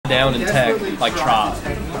down and tech, like trot,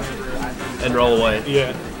 and roll away.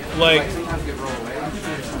 Yeah. Like.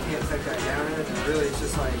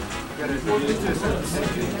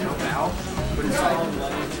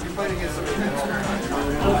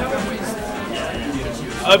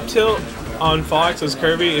 Up tilt on Fox as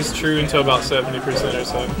curvy is true until about 70% or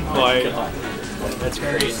so. Like, that's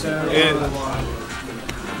great.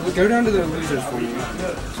 Go down to the losers for me.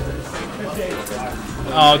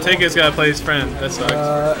 Oh, Take's gotta play his friend. That sucks.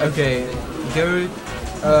 Okay. Go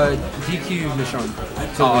DQ Nishon.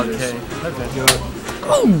 Oh, okay.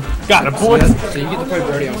 Oh, got a boy. So you get to play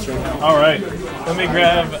Brody on stream. All right. Let me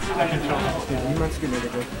grab a controller. Yeah, you might skip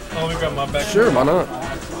it. Oh, let me grab my back. Sure, why not?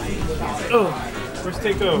 Oh, where's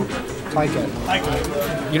Takeo? Taiko.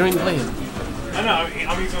 You don't even play him. I know.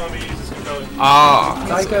 I'm using this controller. Ah.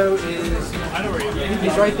 Taiko is. I know where he is.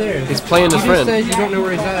 He's right there. He's playing his You friend. just said you don't know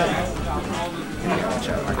where he's at.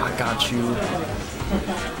 I got you.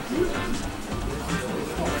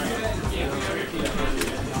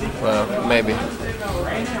 Well, maybe.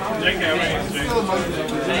 JK,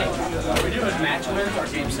 Are we doing match wins or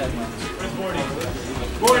game set wins? where's Bordy?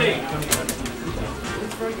 Bordy!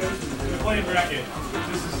 We're playing bracket.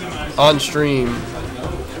 This is semi. On stream.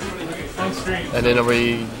 On stream. And then are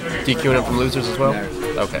we DQing him from losers as well? No.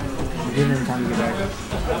 Okay. We're giving him time to get back.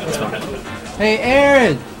 That's fine. Hey,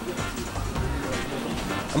 Aaron!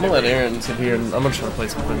 I'm gonna let Aaron sit here and I'm gonna try to play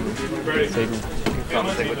some friendly. Brody. So you can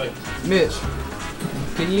conversate with him. Mitch,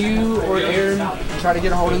 can you or Aaron try to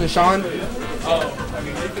get a hold of Nishan?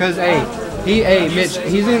 Because, Mitch,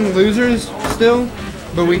 he's in losers still,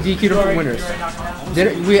 but we DQ'd him from winners.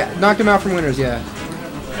 We knocked him out from winners, yeah.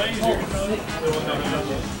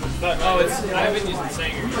 Oh, I haven't used the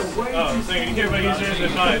Sanger. Oh, Sanger, you care about using it?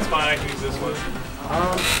 If not, it's fine. I can use this one.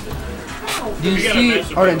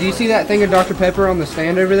 Do you see that thing of Dr. Pepper on the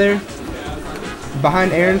stand over there?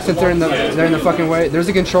 Behind Aaron, since they're in the fucking way. There's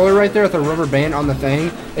a controller right there with a rubber band on the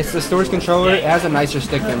thing. It's the store's controller. It has a nicer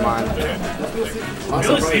stick than mine.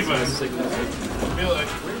 Awesome.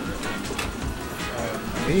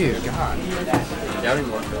 Ew, God. Yeah, I don't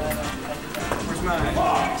even want to. Where's my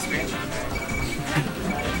expansion pack?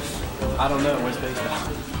 I don't know. Where's baseball?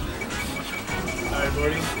 Alright,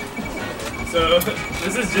 Bordy. So,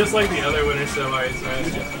 this is just like the other winter semis, right?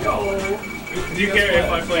 Do you care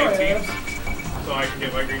if I play teams? So I can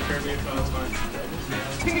get my green Kirby if that's fine.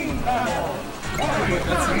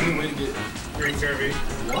 That's a good way to get green Kirby.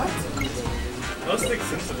 What? Those stick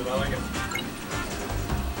sensitive, I like it.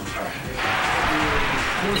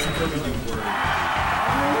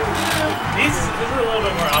 These are a little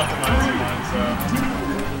bit more optimized than mine, so.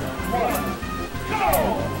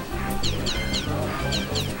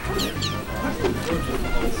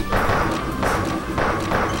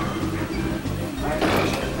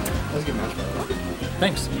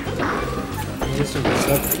 Thanks. Just some good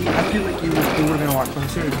stuff. I feel like you would have been a lot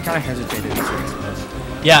closer. You kind of hesitated.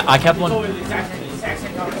 Yeah, I kept one.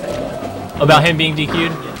 About him being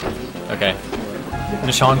DQ'd? Okay.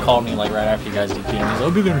 Nishan called me like right after you guys DQ'd him. He's like,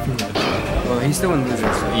 I'll be there in a few minutes. Well, he's still in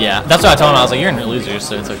losers. So. Yeah, that's what I told him. I was like, you're in losers,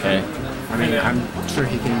 so it's okay. I mean, I'm sure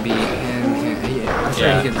he can beat him. I'm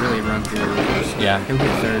sure he could really run through losers. Yeah. He'll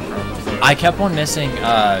get third probably. I kept on missing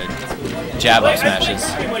jab up smashes.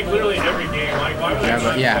 Like literally every game. Like, why would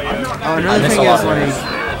Oh, another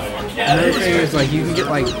thing is like you can get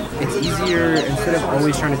like it's easier instead of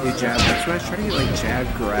always trying to do jab up smash. Try to get like jab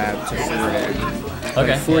grab to forward air.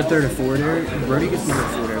 Okay. Like forward third to forward air. Brody gets to go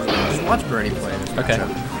forward air. Just watch Brody play. Okay.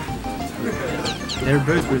 They're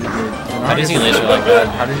both really good. How does he laser like that?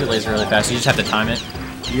 How does he laser really fast? You just have to time it?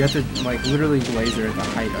 You have to like literally laser at the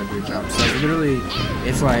height of your jump. So like, literally,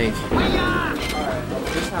 it's like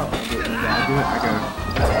just how I do it. I go.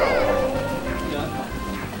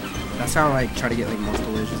 That's how I like try to get like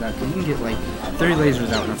multiple lasers out. You can get like 30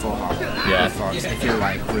 lasers out in a full hop. Yeah. If you're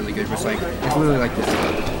like really good, it's like it's literally like this.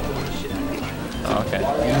 Oh, okay.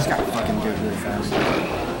 You just gotta fucking do it really fast.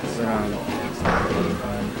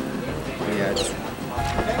 But yeah, just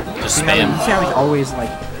spam. You see how he's always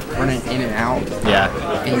like running in and out. Yeah.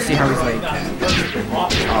 And you see how he's like,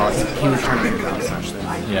 he was trying to make a bounce smash then.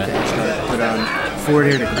 Yeah. But forward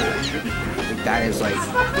air to like, that is like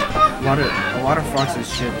a lot of Fox's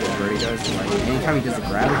shit that Brady does. Like anytime he does a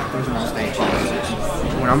grab, he throws him off stage.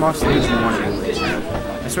 When I'm off stage, you want to do it,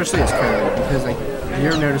 especially as curve, because like you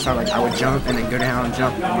ever notice how like I would jump and then go down and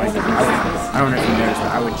jump. And, like I don't know if you noticed,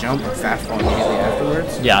 but I would jump and fast fall immediately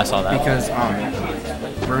afterwards. Yeah, I saw that. Because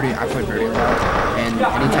Birdie, I play Birdie a lot, and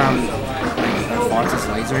anytime like, Fox is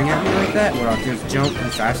lasering at me like that, what I'll do is jump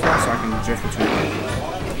and fast fall so I can drift between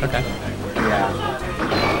them. Okay. Yeah.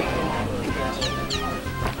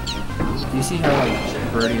 You see how like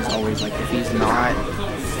Birdie is always like, if he's not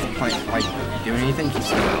like doing anything, he's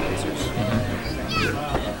still out lasers.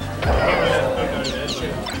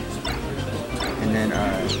 And then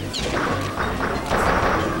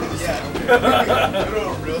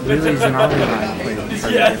really Zenaga and I played he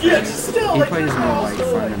plays more like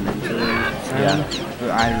fundamentally sound, but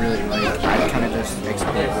I really like, I kind of just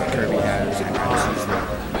exploit what Kirby has, and I just use that.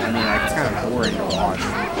 I mean, like, it's kind of boring to watch.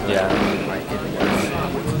 Yeah. I mean, like, it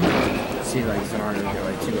works. See, like, Zenaga go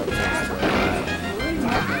like 2 up times to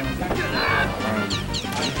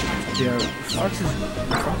yeah, Fox is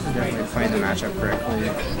definitely playing the matchup correctly.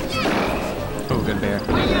 Oh, good bear.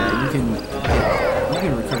 Yeah, you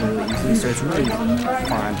can recover really easily, so it's really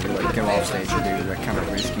fun to like go off stage and do that kind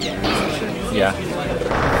of risky moves and shit. Yeah.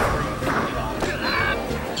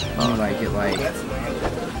 Like it like a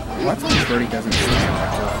lot of times Birdie doesn't see him up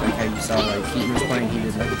tilt, like how you saw like Keaton was playing, he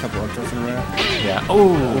did like a couple up tilts in a row. Yeah.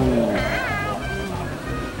 Oh.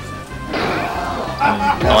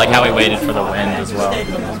 I like how he waited for the wind as well.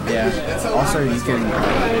 Yeah. Also, you can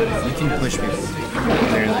push people.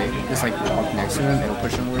 Literally, just like walk next to him, it'll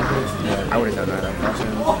push him a little bit. Yeah. I would have done that across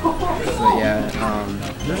him. But yeah,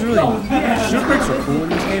 there's really shield breaks are cool in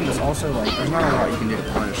this game, but it's also like there's not a lot you can do to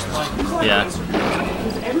punish them. Yeah.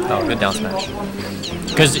 Oh, good down smash.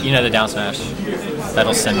 Because you know the down smash,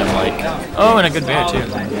 that'll send him like, oh, and a good bear too.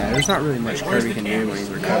 Yeah, there's not really much Kirby can do when he's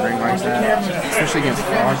recovering like that, especially against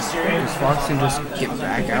Fox. Because Fox can just get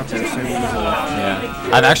back out there so easily.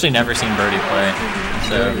 Yeah, I've actually never seen Birdie play,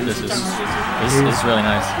 so this is really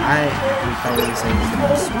nice. I would probably say he's the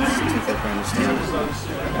most statistical to understand.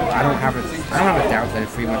 I don't have a doubt that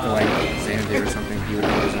if we went to like Zenaga or something, he would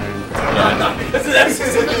have his own. Yeah.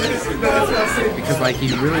 Because like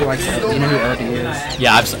he really likes, you know who LD is?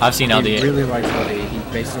 Yeah, I've seen LD. He really likes LD. He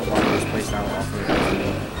bases a lot of his playstyle off of it.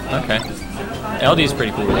 Okay. LD is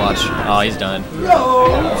pretty cool to watch. Oh, he's done.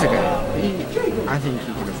 It's okay. I think he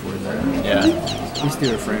can afford that. Yeah. These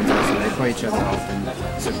two are friends also. They play each other often.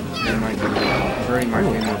 So they might be, Birdie might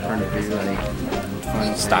be more prone to do like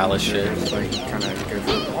fun stylish shit. Like kind of go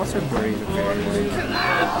for it. Also Birdie's a very like,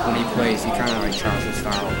 when he plays, he kind of like tries his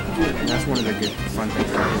style. And that's one of the good fun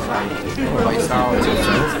things about his like play style is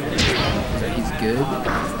himself. Is that he's good,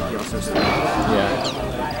 he also styles. Yeah.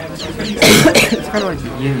 It's kind of like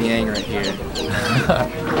yin and yang right here.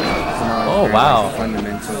 Oh, wow. Like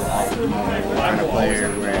fundamental, off-the-ball kind of player,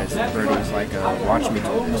 whereas Birdie's like a watch me do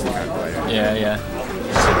this kind of player. Yeah, yeah.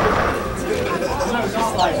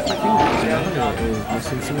 I think Zenaga is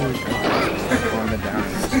missing some on the down.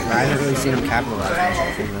 I haven't really seen him capitalize much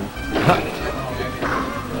off of him.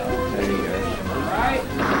 There you go.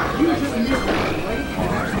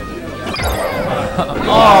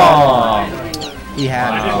 Oh! He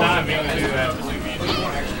had I did not mean to do that.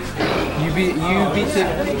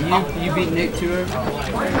 you beat Nick to him.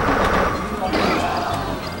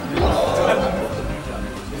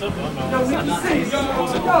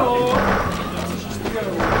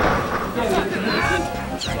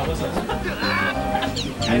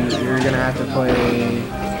 You're gonna have to play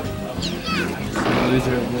the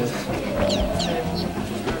loser of this.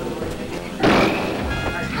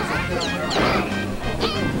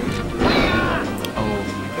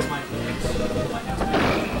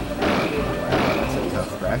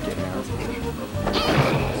 Bracket now.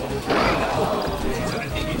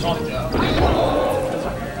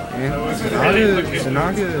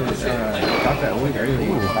 Zenaga got that win early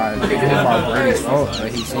by Birdie's fault, but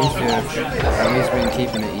he seems to have at least been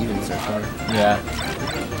keeping it even so far. Yeah.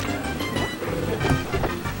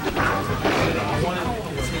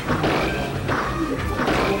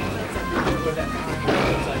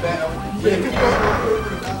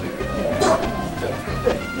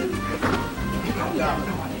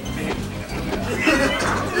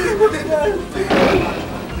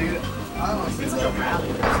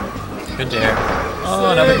 Good dare.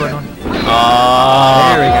 Oh, another good one.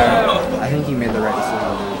 Oh. There we go. I think he made the right decision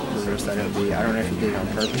to reverse that LB. I don't know if he did it on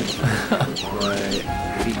purpose, but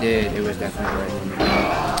if he did, it was definitely the right one.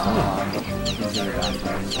 He's gonna die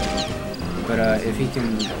for it. But if he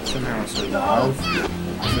can somehow survive,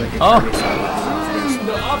 I feel like it's pretty solid.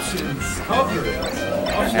 The options cover it.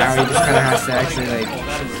 Now he just kind of has to actually like, he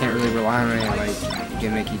can't really rely on any like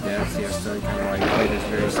gimmicky deaths. He has to kind of like play this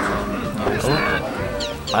very sound.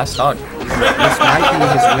 Last dog. This might be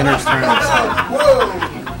his winner's turn of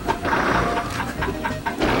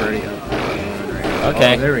Birdie up.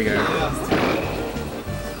 Okay. Oh, there we go.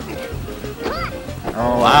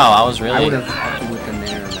 Oh, Wow, I was really. I would have opted with the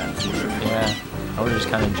nair in that position. Yeah. I would have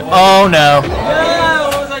just kind of. Oh no. Yeah,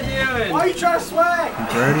 what was I doing? Why you trying to swag?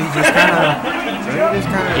 Brody just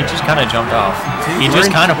kind of jumped off. Dude, He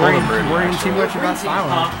just kind of pulled a We're bird. worrying too much about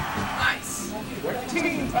styling.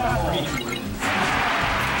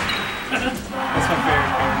 That's my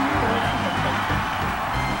favorite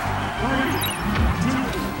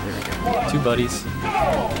part. Two buddies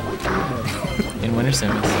in winter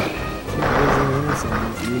semis.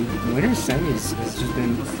 Winter semis has just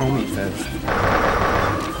been homie fest.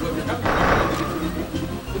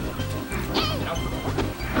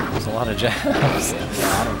 There's a lot of jabs. I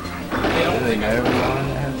don't really know why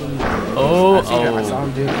that happened. I saw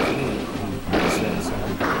him do it. So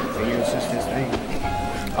I figured it's just his thing.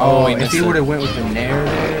 Oh, if he would have went with the nair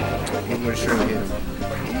there, he would have surely hit him.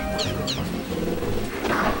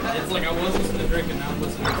 It's like I was listening to Drake and now I'm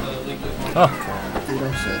listening to Legally. Oh. Dude,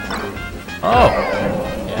 I'm sick. Oh.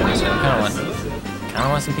 Yeah, I kind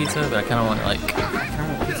of want some pizza, but I kind of want like. I kind of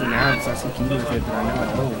want pizza now because I see keto with it, but I know I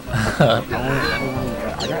don't.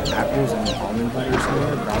 I got apples and almond butter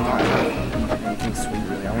somewhere, but I'm not going to eat anything sweet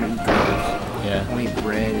really. I want to eat carbs. Yeah. I want to eat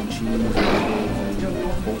bread and cheese and noodles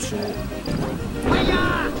and bullshit.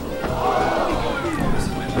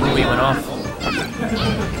 We went off.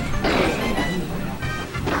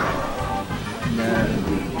 No.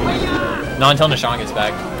 Not until Nishan gets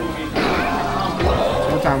back.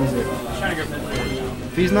 What time is it?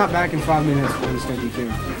 If he's not back in 5 minutes, then it's going to be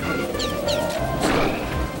food.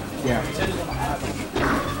 Yeah.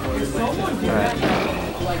 Alright.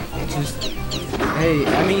 Just, hey,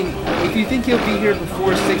 I mean, if you think he'll be here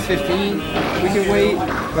before 6:15, we can wait,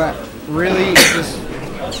 but really, just...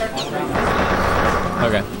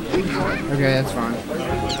 Okay. Okay, that's fine.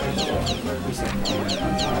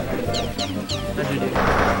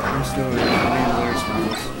 I'm still in Mandalorian's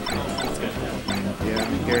finals. Yeah,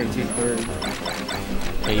 guaranteed third.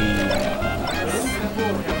 Hey.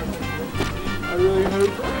 I really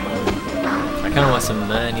hope. I kind of want some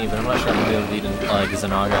money, but I'm not sure I'm gonna be able to beat like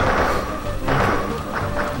Zenaga.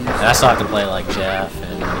 And I still have to play like Jeff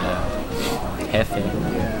and Hefe.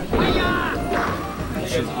 Yeah. I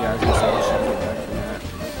should get back from that.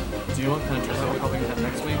 Do you know what kind of dress we're probably gonna have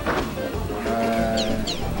next week?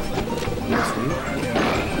 Next week?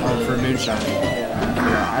 Oh, for Moonshine.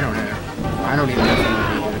 Yeah, I don't know. I don't even know if I'm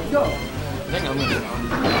gonna be here. I think I'm gonna.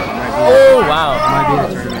 Oh wow! Might be at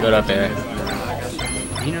a tournament. Good up there. Do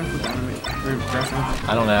you know if we're tournament?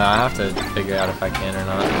 I don't know. I have to figure out if I can or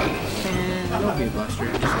not. Don't be a buster.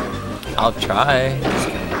 I'll try.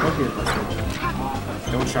 Don't be a buster.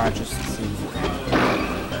 Don't try just to see.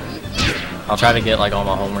 I'll try to get like all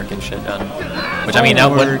my homework and shit done. Which I mean, that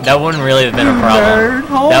wouldn't really have been a problem.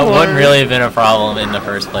 That wouldn't really have been a problem in the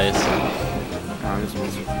first place. This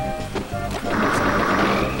was.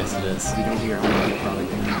 Yes, it is. If you don't do your homework, you're probably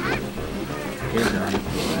going to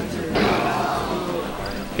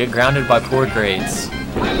Get grounded by poor grades.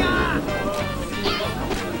 I'm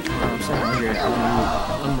so hungry.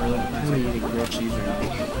 I'm really eating grilled cheese right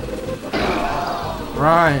now.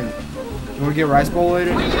 Ryan, you want to get rice bowl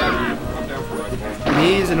later?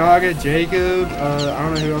 Me, Zenaga, Jacob, I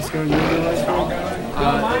don't know who else is going to get rice bowl.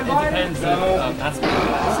 It depends if that's.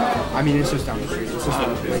 I mean, it's just down the street. It's just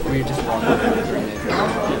like we just walk over and bring it.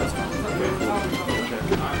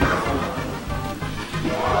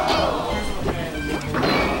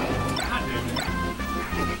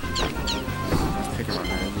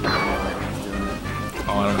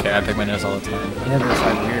 Oh, I don't care. I pick my nose all the time. Yeah, but it's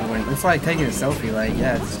like weird when it's like taking a selfie. Like,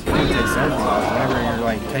 yeah, it's cool to take selfies. But whenever you're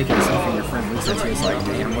like taking a selfie, and your friend looks at you. It's like,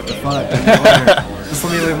 damn, what the fuck? Just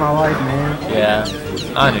let me live my life, man. Yeah,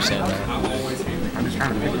 I understand that. I'm just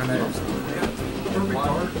trying to pick my nose.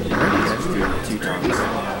 Two times.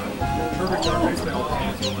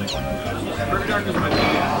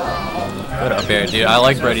 Good up air, dude. I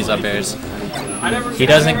like Brody's up airs. He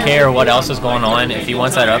doesn't care what else is going on. If he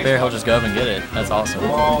wants that up air, he'll just go up and get it. That's awesome.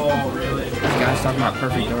 These guys talking about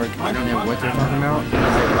perfect dark. I don't know what they're talking about, but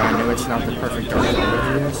I know it's not the perfect dark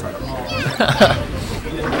that it is.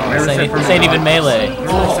 This ain't even melee. It's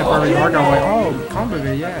a perfect dark. I'm like, oh, combo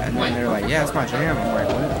video, yeah. And then they're like, yeah, it's my jam. I'm like,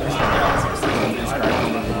 what?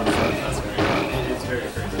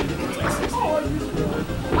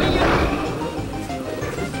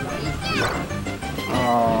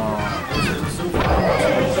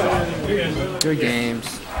 Good games.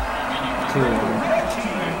 2-1. I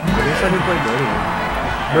guess I didn't play Birdie.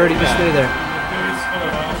 Birdie, just stay there.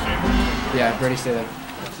 Yeah, Birdie, stay there.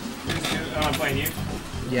 I'm playing you?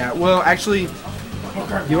 Yeah, well, actually, do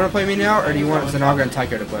you want to play me now, or do you want Zenaga and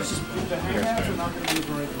Tycho to play?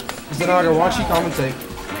 Zenaga, why don't you commentate?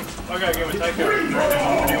 I gotta get with Tycho.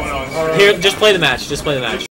 Here, just play the match. Just play the match.